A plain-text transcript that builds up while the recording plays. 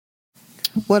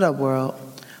What up, world?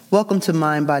 Welcome to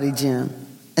Mind Body Gym,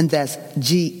 and that's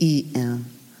GEM,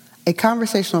 a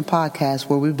conversational podcast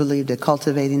where we believe that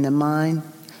cultivating the mind,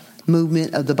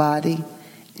 movement of the body,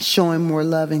 showing more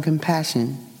love and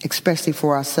compassion, especially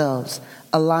for ourselves,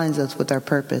 aligns us with our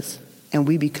purpose, and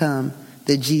we become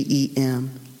the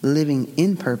GEM, living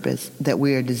in purpose that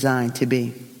we are designed to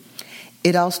be.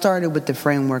 It all started with the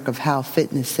framework of how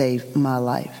fitness saved my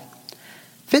life.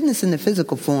 Fitness in the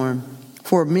physical form,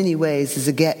 for many ways, is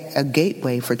a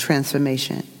gateway for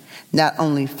transformation, not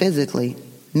only physically,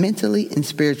 mentally, and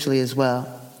spiritually as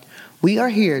well. We are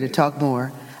here to talk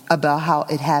more about how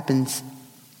it happens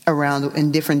around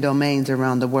in different domains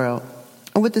around the world,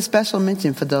 and with a special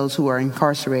mention for those who are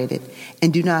incarcerated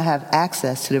and do not have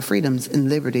access to the freedoms and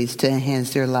liberties to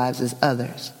enhance their lives as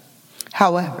others.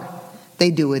 However,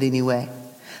 they do it anyway.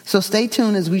 So stay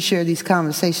tuned as we share these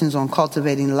conversations on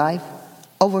cultivating life,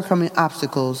 overcoming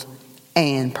obstacles,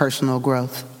 and personal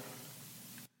growth.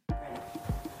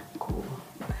 Cool.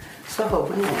 So,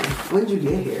 man, when did you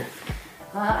get here?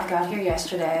 I got here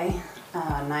yesterday,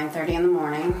 9:30 in the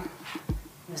morning.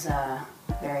 It was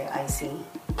very icy.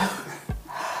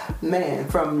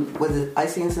 Man, was it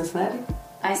icy in Cincinnati?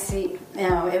 Icy,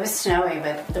 it was snowy,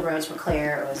 but the roads were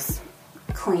clear. It was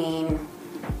clean.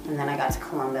 And then I got to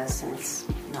Columbus, and it's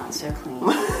not so clean.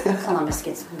 Columbus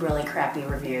gets really crappy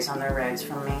reviews on their roads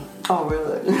from me. Oh,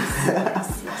 really?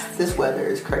 Yes. This weather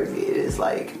is crazy. It is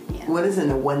like, What is in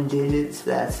the one digits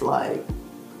that's like,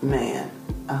 man,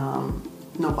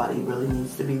 nobody really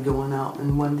needs to be going out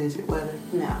in one digit weather.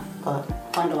 No.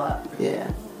 But bundle up.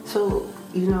 Yeah. So,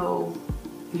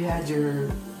 you had your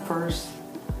first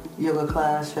yoga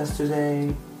class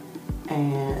yesterday,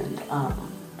 and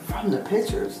from the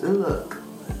pictures, it looked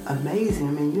amazing.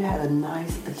 I mean, you had a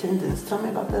nice attendance. Tell me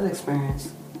about that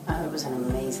experience. Oh, it was an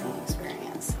amazing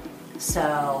experience.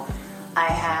 So, I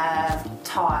have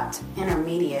taught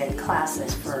intermediate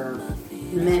classes for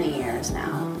many years now.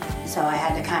 Mm-hmm. So I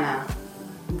had to kind of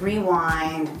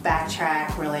rewind,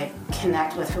 backtrack, really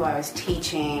connect with who I was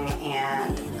teaching,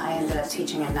 and I ended up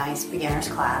teaching a nice beginner's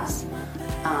class.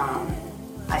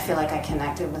 I feel like I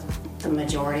connected with the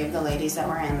majority of the ladies that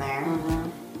were in there. Mm-hmm.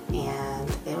 And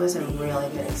it was a really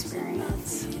good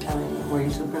experience. Were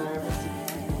you super nervous?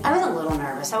 I was a little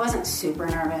nervous. I wasn't super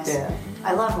nervous. Yeah.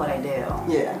 I love what I do.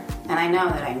 Yeah. And I know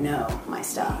that I know my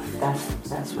stuff.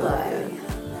 That's really good.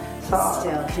 So,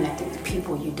 still connecting with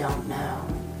people you don't know.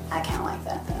 I kind of like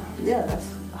that, though. Yeah, that's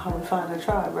how we find a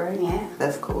tribe, right? Yeah.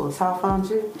 That's cool. That's how I found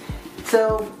you.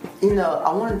 So,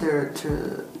 I wanted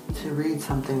to read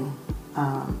something,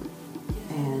 and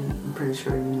I'm pretty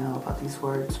sure you know about these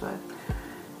words, but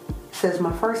it says,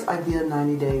 my first ideal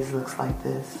 90 days looks like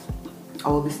this. I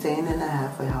will be staying in a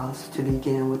halfway house to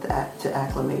begin with to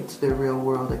acclimate to the real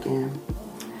world again.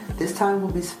 This time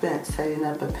will be spent setting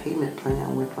up a payment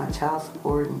plan with my child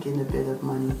support and getting a bit of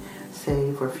money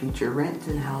saved for future rent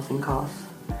and housing costs.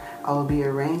 I will be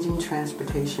arranging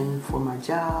transportation for my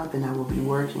job, and I will be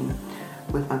working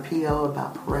with my PO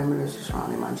about parameters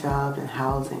surrounding my job and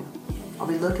housing. I'll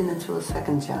be looking into a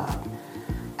second job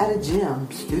at a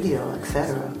gym, studio,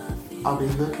 etc. I'll be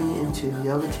looking into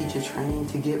yoga teacher training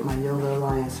to get my Yoga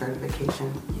Alliance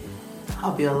certification. I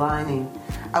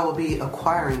will be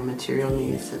acquiring material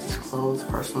needs such as clothes,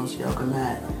 personal yoga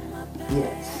mat.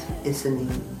 Yes, it's a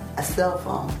need. A cell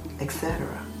phone, etc.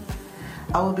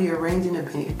 I will be arranging a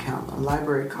bank account, a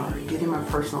library card, getting my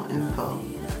personal info,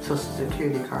 social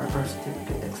security card, birth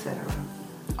certificate, etc.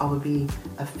 I will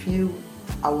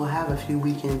have a few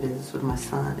weekend visits with my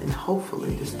son, and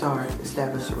hopefully to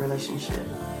establish a relationship.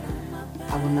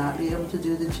 I will not be able to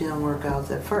do the gym workouts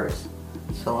at first,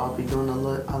 so I'll be doing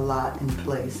a lot in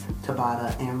place,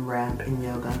 Tabata and ramp and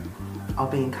yoga. I'll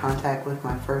be in contact with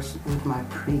my priest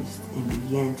and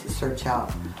begin to search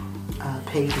out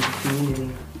pagan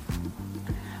community.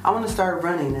 I want to start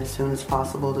running as soon as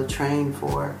possible to train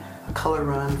for a color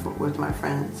run with my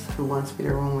friends who wants me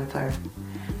to run with her.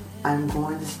 I'm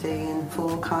going to stay in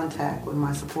full contact with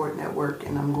my support network,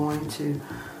 and I'm going to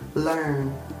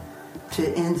learn to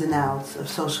ins and outs of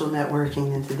social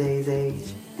networking in today's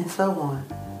age, and so on.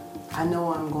 I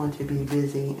know I'm going to be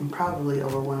busy and probably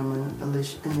overwhelming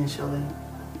initially.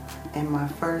 In my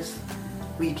first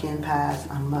weekend pass,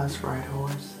 I must ride a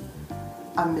horse.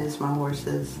 I miss my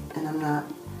horses, and I'm not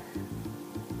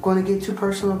going to get too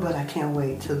personal, but I can't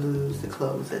wait to lose the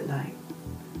clothes at night.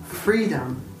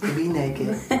 Freedom to be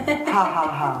naked. Ha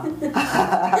ha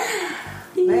ha.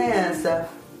 Man,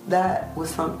 Steph, that was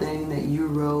something that you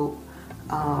wrote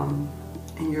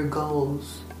in your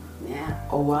goals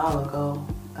a while ago.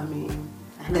 I mean,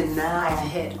 and now I've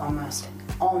hit almost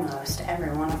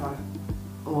every one of them.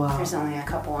 Wow. There's only a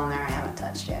couple on there I haven't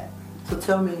touched yet. So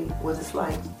tell me what it's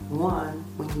like, one,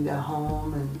 when you got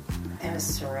home and... It was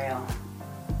surreal.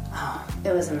 Oh,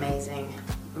 it was amazing.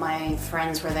 My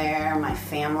friends were there, my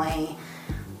family.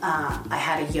 I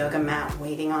had a yoga mat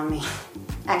waiting on me.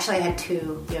 Actually, I had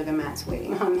 2 yoga mats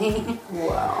waiting on me.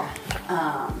 Wow.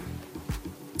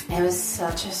 It was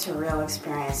such a surreal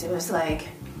experience. It was like,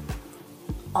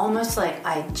 almost like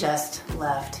I just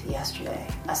left yesterday.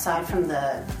 Aside from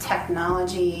the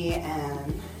technology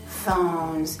and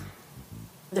phones,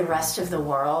 the rest of the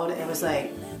world, it was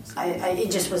like,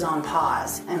 it just was on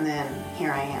pause. And then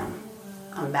here I am.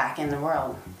 I'm back in the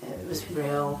world. It was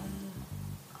real.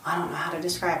 I don't know how to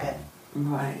describe it.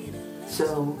 Right.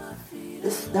 So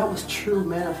that was true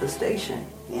manifestation.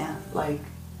 Yeah. Like,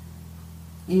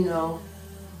 you know,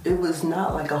 it was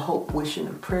not like a hope, wish, and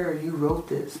a prayer. You wrote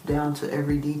this down to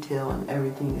every detail and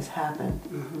everything that's happened.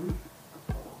 Mm-hmm.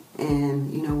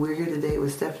 And, you know, we're here today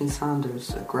with Stephanie Saunders,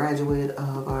 a graduate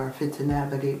of our Fit to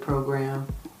Navigate program.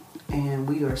 And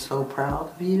we are so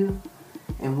proud of you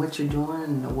and what you're doing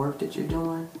and the work that you're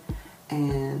doing.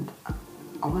 And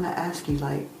I want to ask you,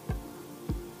 like,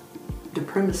 the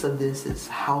premise of this is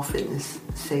how fitness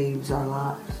saves our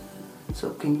lives.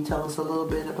 So can you tell us a little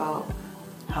bit about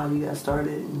how you got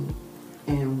started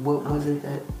and what was it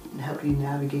that helped you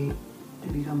navigate to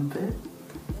become fit?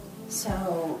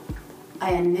 So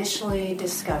I initially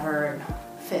discovered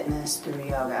fitness through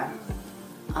yoga.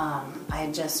 I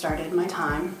had just started my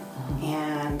time,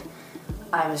 and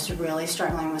I was really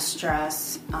struggling with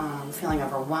stress, feeling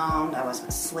overwhelmed. I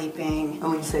wasn't sleeping. And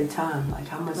when you say time, like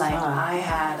how much Like time? I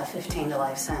had a 15 to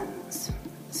life sentence.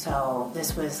 So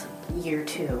this was year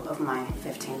 2 of my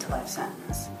 15 to life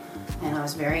sentence. And I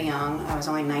was very young. I was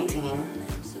only 19.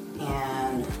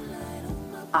 And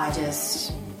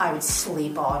I would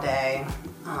sleep all day.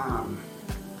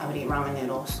 I would eat ramen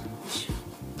noodles.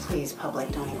 Please,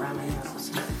 public, don't eat ramen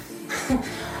noodles.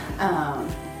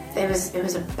 It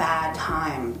was a bad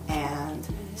time. And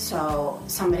so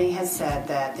somebody had said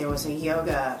that there was a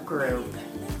yoga group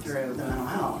through the mental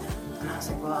health. And I was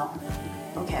like, well,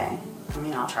 okay. I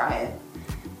mean, I'll try it.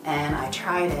 And I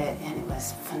tried it, and it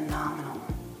was phenomenal.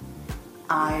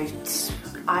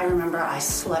 I remember I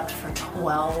slept for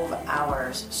 12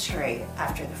 hours straight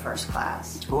after the first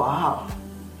class. Wow.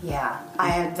 Yeah, I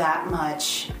had that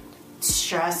much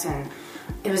stress, and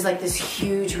it was like this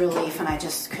huge relief, and I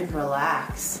just could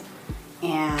relax.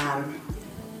 And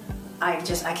I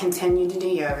continued to do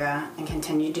yoga and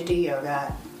continued to do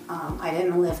yoga. I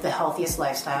didn't live the healthiest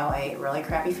lifestyle. I ate really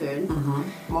crappy food.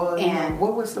 Mm-hmm. Well, and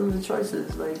what were some of the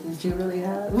choices? Like, did you really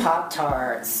have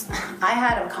Pop-Tarts? I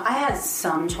had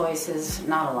some choices,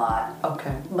 not a lot.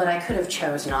 Okay. But I could have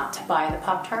chose not to buy the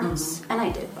Pop-Tarts, and I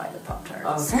did buy the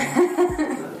Pop-Tarts.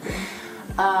 Okay.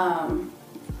 And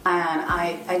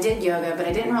I did yoga, but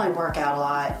I didn't really work out a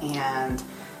lot, and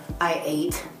I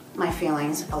ate my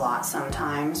feelings a lot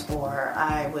sometimes, or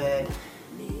I would,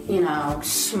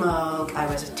 smoke. I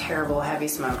was a terrible heavy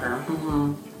smoker.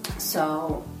 Mm-hmm.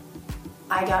 So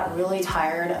I got really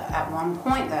tired at one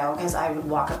point, though, because I would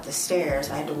walk up the stairs.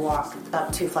 I had to walk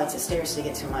up 2 flights of stairs to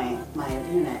get to my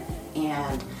unit,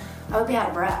 and I would be out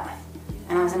of breath.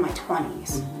 And I was in my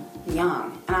 20s,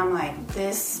 young. And I'm like,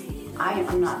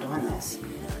 I'm not doing this.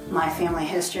 My family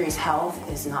history's health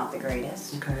is not the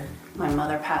greatest. Okay. My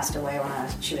mother passed away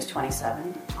when she was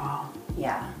 27. Wow.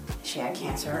 Yeah, she had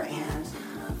cancer, and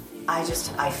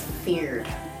I feared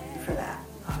for that.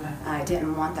 Okay. I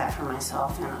didn't want that for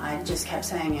myself, and I just kept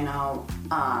saying,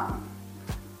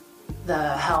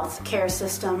 the health care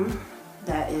system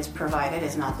that is provided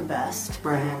is not the best,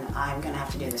 right, and I'm going to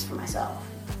have to do this for myself.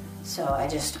 So I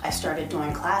started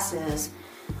doing classes.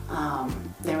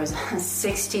 There was a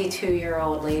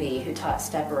 62-year-old lady who taught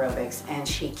step aerobics, and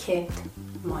she kicked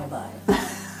my butt.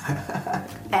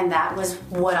 And that was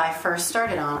what I first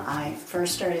started on. I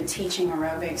first started teaching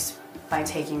aerobics by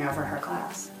taking over her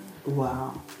class.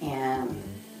 Wow. And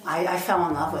I fell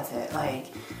in love with it. Like,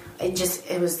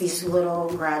 it was these little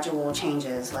gradual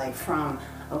changes, like from,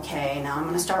 okay, now I'm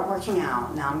going to start working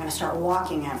out. Now I'm going to start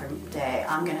walking every day.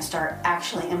 I'm going to start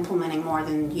actually implementing more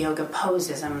than yoga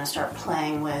poses. I'm going to start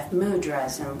playing with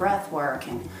mudras and breath work.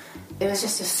 And it was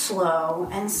just a slow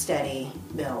and steady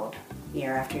build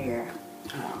year after year.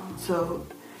 So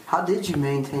how did you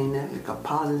maintain a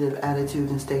positive attitude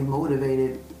and stay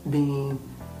motivated being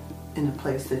in the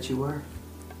place that you were?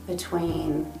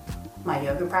 Between my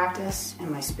yoga practice and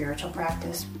my spiritual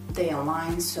practice, they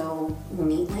align so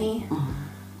neatly. Mm-hmm.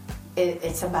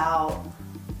 It's about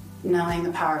knowing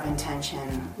the power of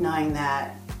intention, knowing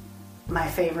that my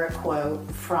favorite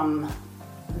quote from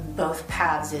both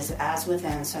paths is, as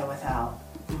within, so without.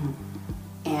 Mm-hmm.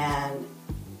 And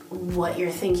what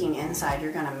you're thinking inside,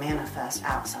 you're going to manifest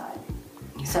outside.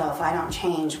 Yeah. So if I don't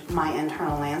change my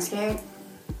internal landscape,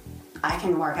 I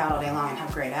can work out all day long and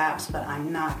have great abs, but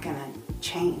I'm not going to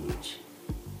change.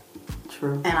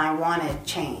 True. And I wanted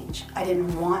change. I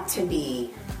didn't want to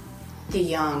be the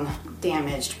young,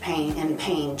 damaged,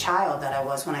 pain child that I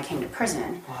was when I came to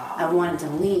prison. Wow. I wanted to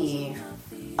leave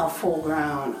a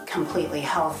full-grown, completely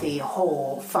healthy,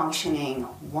 whole, functioning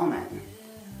woman.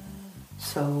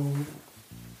 So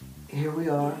here we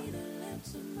are,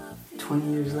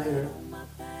 20 years later,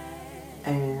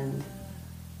 and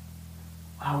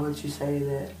how would you say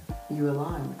that you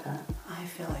align with that? I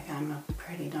feel like I'm a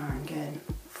pretty darn good,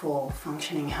 full,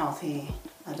 functioning, healthy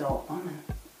adult woman.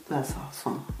 That's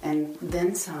awesome. And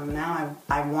then some. Now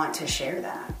I want to share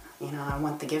that. You know, I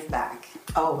want the give back.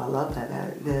 Oh, I love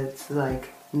that. That's like,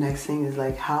 next thing is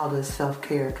like, how does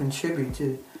self-care contribute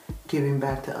to giving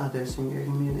back to others in your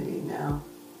community now?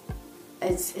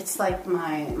 It's like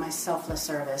my selfless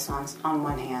service on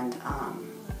one hand.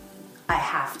 I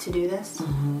have to do this.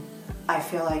 Mm-hmm. I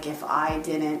feel like if I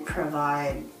didn't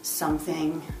provide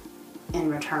something in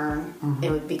return, mm-hmm.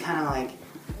 it would be kind of like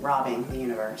robbing the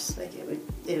universe. Like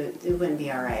it wouldn't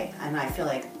be all right. And I feel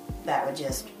like that would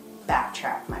just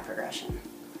backtrack my progression.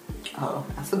 Oh,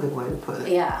 that's a good way to put it.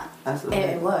 Yeah, Absolutely.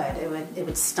 It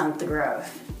would stunt the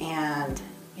growth. And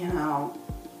you know,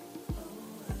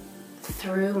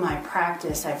 through my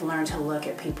practice, I've learned to look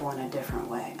at people in a different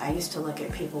way. I used to look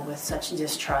at people with such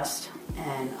distrust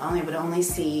and would only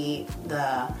see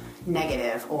the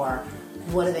negative, or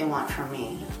what do they want from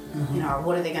me, mm-hmm. you know, or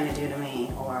what are they going to do to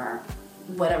me, or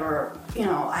whatever. You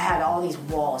know, I had all these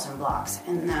walls and blocks,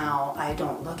 and now I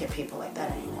don't look at people like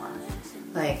that anymore.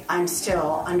 Like, I'm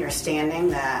still understanding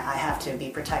that I have to be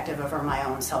protective over my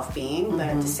own self-being, mm-hmm. but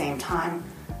at the same time,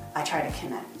 I try to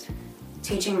connect.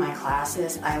 Teaching my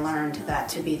classes, I learned that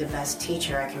to be the best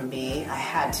teacher I can be, I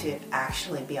had to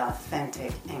actually be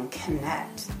authentic and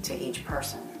connect to each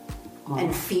person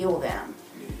and feel them.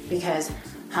 Because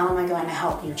how am I going to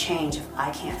help you change if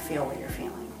I can't feel what you're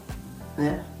feeling?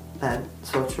 Yeah, that's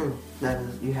so true. That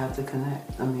is, you have to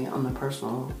connect. I mean, on the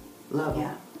personal level.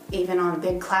 Yeah. Even on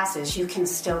big classes, you can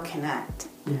still connect.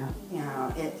 Yeah. You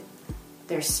know,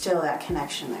 there's still that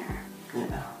connection there.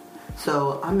 Yeah.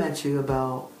 So I met you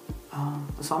about,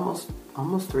 it's almost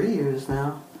 3 years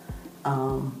now,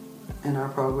 in our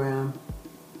program,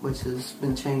 which has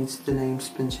been changed. The name's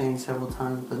been changed several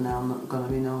times, but now I'm going to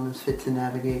be known as Fit to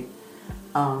Navigate.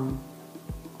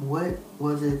 What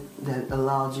was it that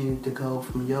allowed you to go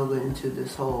from yoga into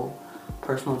this whole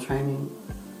personal training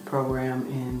program,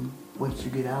 and what did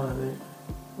you get out of it?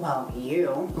 Well,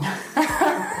 you.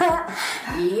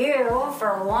 You,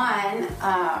 for one,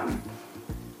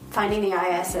 finding the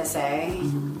ISSA,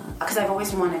 because I've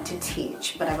always wanted to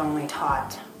teach, but I've only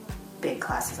taught big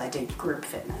classes. I did group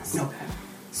fitness. Okay.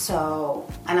 So,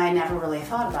 and I never really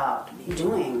thought about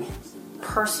doing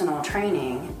personal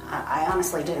training. I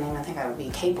honestly didn't even think I would be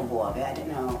capable of it. I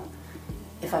didn't know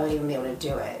if I would even be able to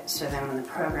do it. So then when the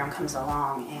program comes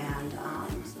along, and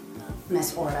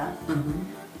Miss Orta, mm-hmm.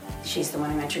 she's the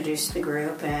one who introduced the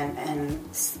group and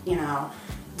you know,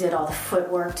 did all the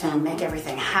footwork to make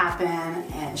everything happen.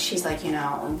 And she's like, you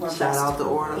know, we're Shout out to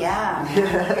Orta. Yeah,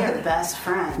 we're best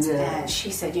friends. Yeah. And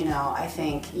she said, you know, I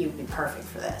think you'd be perfect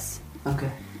for this.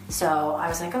 Okay. So I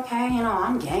was like, okay, you know,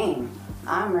 I'm game.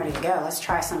 I'm ready to go. Let's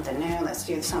try something new. Let's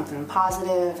do something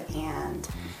positive. And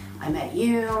I met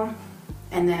you,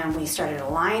 and then we started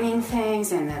aligning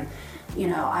things, and then, you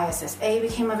know, ISSA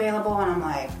became available, and I'm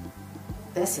like,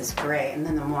 this is great. And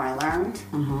then the more I learned,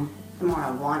 mm-hmm. the more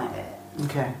I wanted it.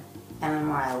 Okay. And the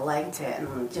more I liked it,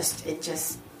 and it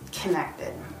just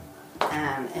connected.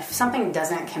 And if something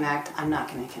doesn't connect, I'm not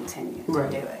going to continue to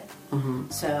do it.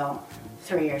 Mm-hmm. So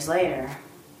 3 years later,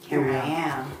 here I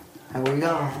am. And we go.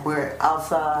 Yeah. We're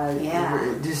outside. Yeah.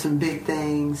 We're do some big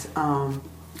things. I'm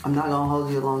not going to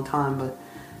hold you a long time, but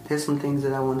there's some things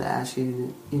that I wanted to ask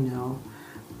you. You know,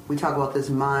 we talk about this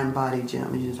mind-body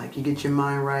gym. It's just like you get your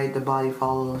mind right, the body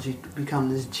follows. You become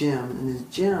this gym, and this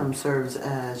gym serves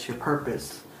as your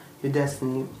purpose, your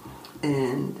destiny.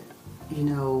 And, you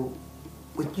know,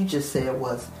 what you just said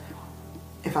was,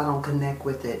 if I don't connect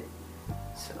with it,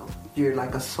 so you're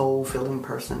like a soul-filling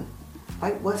person.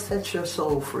 Like, what sets your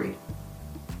soul free?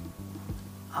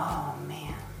 Oh,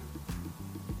 man.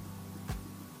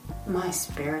 My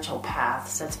spiritual path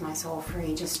sets my soul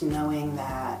free. Just knowing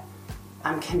that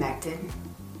I'm connected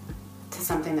to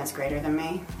something that's greater than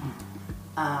me.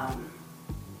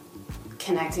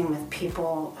 Connecting with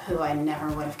people who I never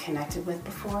would have connected with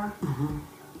before. Mm-hmm.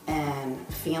 And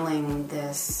feeling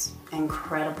this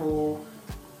incredible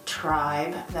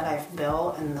tribe that I've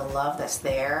built and the love that's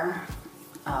there,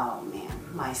 oh man,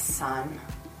 my son,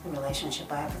 the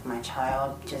relationship I have with my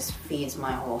child just feeds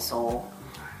my whole soul.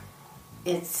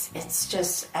 It's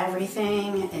just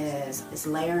everything is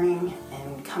layering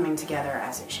and coming together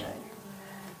as it should.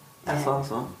 That's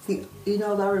awesome. You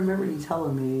know, I remember you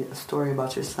telling me a story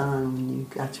about your son when you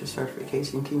got your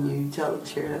certification. Can you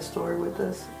share that story with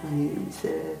us when you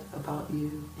said about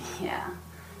you? Yeah.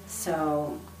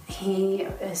 So he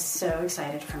is so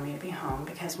excited for me to be home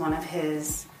because one of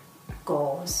his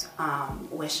goals,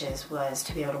 wishes, was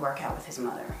to be able to work out with his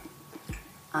mother.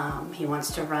 He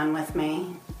wants to run with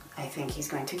me. I think he's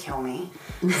going to kill me.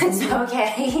 It's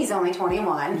okay. He's only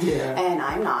 21, and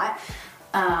I'm not.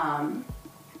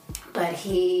 But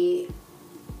he's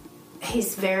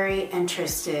very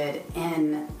interested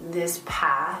in this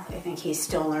path. I think he's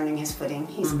still learning his footing.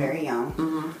 He's very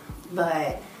young.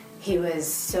 But he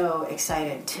was so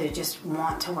excited to just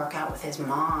want to work out with his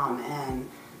mom. And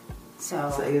so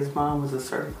his mom was a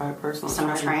certified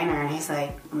personal trainer. And he's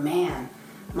like, man,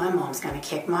 my mom's going to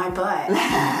kick my butt.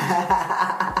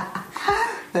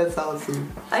 That's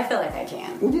awesome. I feel like I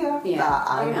can. Yeah.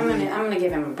 I'm gonna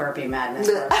give him a burpee madness.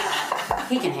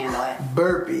 He can handle it.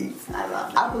 Burpees. I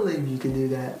love it. I believe you can do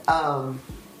that.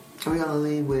 We're gonna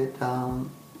leave with. I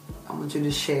want you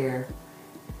to share.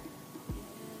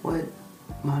 What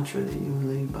mantra do you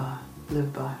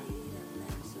live by?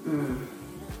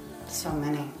 So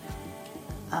many.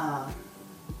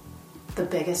 The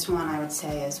biggest one I would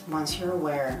say is once you're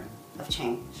aware of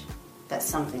change, that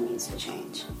something needs to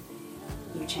change.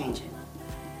 You change it.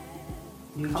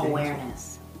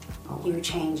 Awareness. You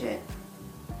change it.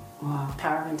 Wow.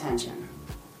 Power of intention.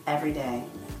 Every day,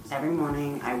 every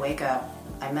morning, I wake up,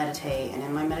 I meditate, and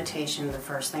in my meditation, the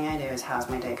first thing I do is, how's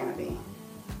my day going to be?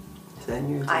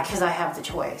 Because I have the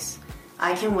choice.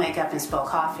 I can wake up and spill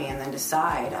coffee and then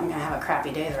decide I'm going to have a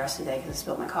crappy day the rest of the day because I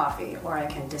spilled my coffee. Or I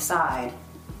can decide,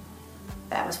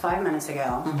 that was 5 minutes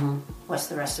ago, what's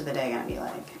the rest of the day going to be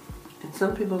like? And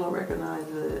some people don't recognize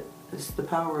that it's the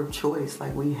power of choice.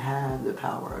 Like, we have the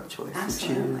power of choice.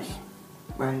 Absolutely. To choose.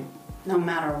 Right? No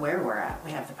matter where we're at,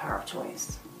 we have the power of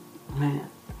choice. Man.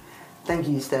 Thank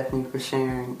you, Stephanie, for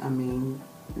sharing. I mean,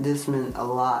 this meant a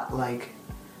lot. Like,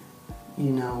 you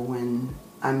know, when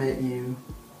I met you,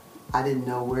 I didn't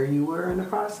know where you were in the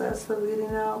process of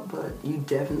getting out, but you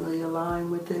definitely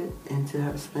aligned with it. And to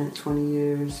have spent 20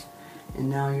 years, and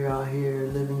now you're out here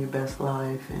living your best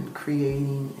life and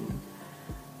creating and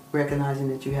recognizing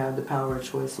that you have the power of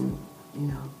choice and, you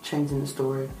know, changing the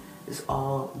story. It's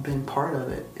all been part of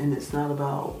it. And it's not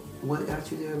about what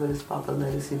got you there, but it's about the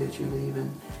legacy that you leave.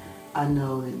 And I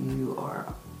know that you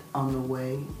are on the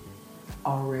way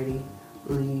already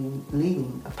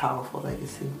leading a powerful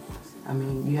legacy. I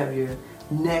mean, you have your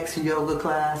next yoga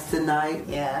class tonight.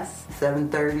 Yes.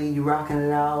 7:30. You're rocking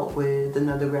it out with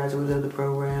another graduate of the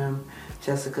program,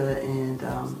 Jessica, and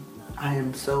I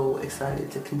am so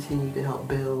excited to continue to help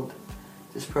build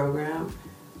this program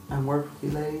and work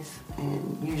with you ladies.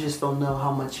 And you just don't know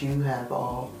how much you have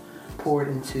all poured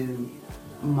into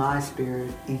my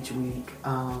spirit each week.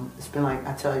 It's been like,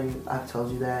 I've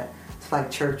told you that. It's like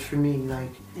church for me.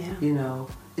 Like, you know,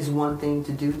 it's one thing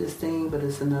to do this thing, but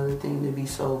it's another thing to be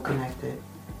so connected.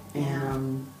 And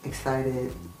I'm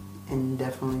excited and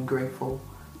definitely grateful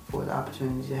for the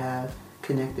opportunity to have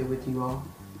connected with you all,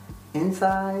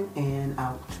 inside and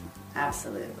out.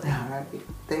 Absolutely. All right.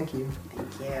 Thank you.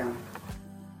 Thank you.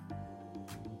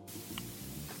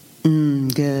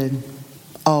 Good.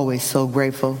 Always so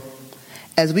grateful.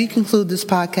 As we conclude this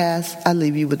podcast, I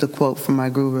leave you with a quote from my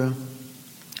guru.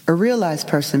 A realized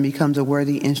person becomes a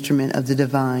worthy instrument of the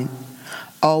divine,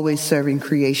 always serving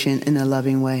creation in a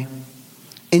loving way.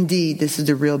 Indeed, this is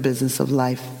the real business of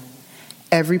life.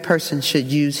 Every person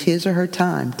should use his or her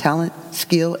time, talent,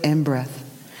 skill, and breath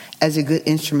as a good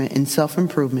instrument in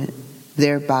self-improvement.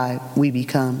 Thereby, we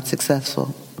become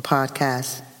successful.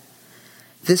 Podcast.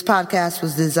 This podcast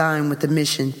was designed with the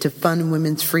mission to fund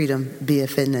women's freedom via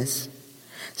fitness.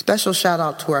 Special shout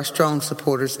out to our strong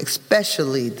supporters,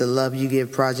 especially the Love You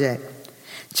Give Project.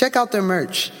 Check out their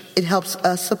merch. It helps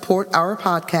us support our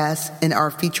podcast and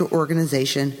our feature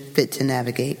organization, Fit to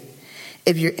Navigate.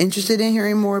 If you're interested in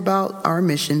hearing more about our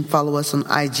mission, follow us on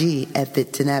IG at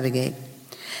Fit to Navigate.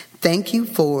 Thank you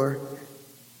for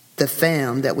the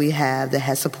fam that we have that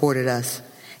has supported us.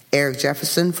 Eric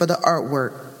Jefferson for the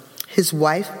artwork. His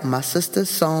wife, my sister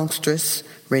songstress,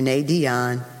 Renee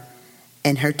Dion,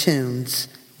 and her tunes,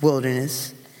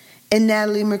 Wilderness. And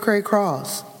Natalie McCray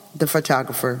Cross, the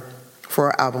photographer,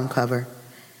 for our album cover.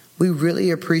 We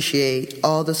really appreciate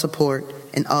all the support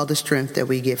and all the strength that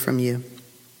we get from you.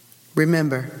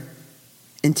 Remember,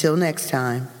 Until next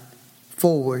time,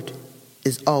 forward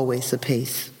is always a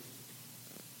pace.